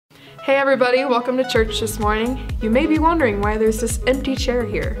Hey everybody, welcome to church this morning. You may be wondering why there's this empty chair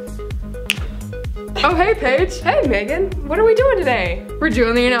here. Oh hey Paige. Hey Megan, what are we doing today? We're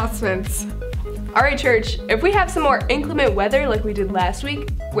doing the announcements. Alright church, if we have some more inclement weather like we did last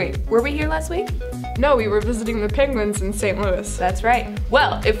week, wait, were we here last week? No, we were visiting the penguins in St. Louis. That's right.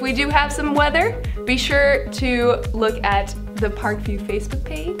 Well, if we do have some weather, be sure to look at the Parkview Facebook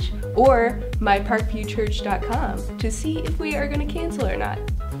page or myparkviewchurch.com to see if we are going to cancel or not.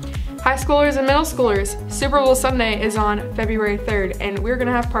 High schoolers and middle schoolers, Super Bowl Sunday is on February 3rd and we're going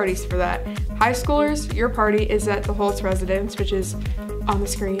to have parties for that. High schoolers, your party is at the Holtz residence, which is on the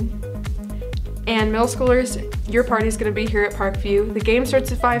screen. And middle schoolers, your party is going to be here at Parkview. The game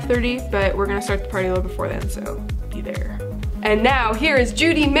starts at 5:30, but we're going to start the party a little before then, so be there. And now here is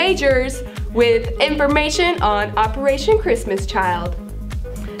Judy Majors with information on Operation Christmas Child.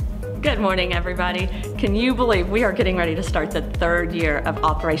 Good morning, everybody. Can you believe we are getting ready to start the third year of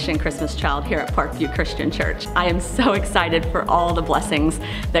Operation Christmas Child here at Parkview Christian Church? I am so excited for all the blessings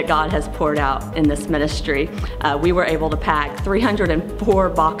that God has poured out in this ministry. We were able to pack 304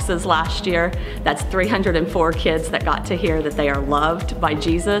 boxes last year. That's 304 kids that got to hear that they are loved by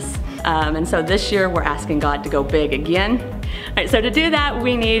Jesus. And so this year we're asking God to go big again. All right, so to do that,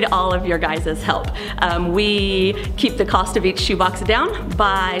 we need all of your guys' help. We keep the cost of each shoebox down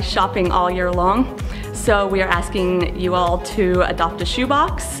by shopping all year long. So we are asking you all to adopt a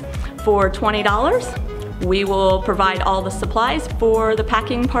shoebox for $20. We will provide all the supplies for the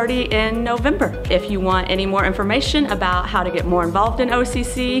packing party in November. If you want any more information about how to get more involved in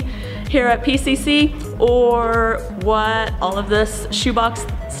OCC here at PCC or what all of this shoebox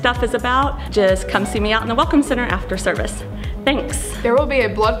stuff is about, just come see me out in the Welcome Center after service. Thanks. There will be a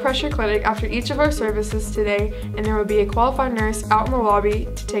blood pressure clinic after each of our services today, and there will be a qualified nurse out in the lobby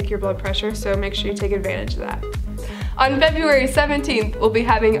to take your blood pressure, so make sure you take advantage of that. On February 17th, we'll be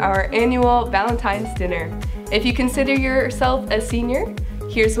having our annual Valentine's dinner. If you consider yourself a senior,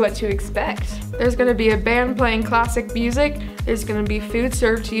 here's what to expect. There's going to be a band playing classic music, there's going to be food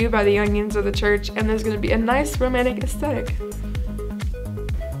served to you by the youngins of the church, and there's going to be a nice romantic aesthetic.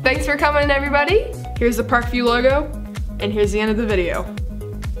 Thanks for coming, everybody. Here's the Parkview logo, and here's the end of the video.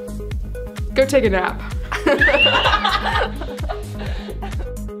 Go take a nap.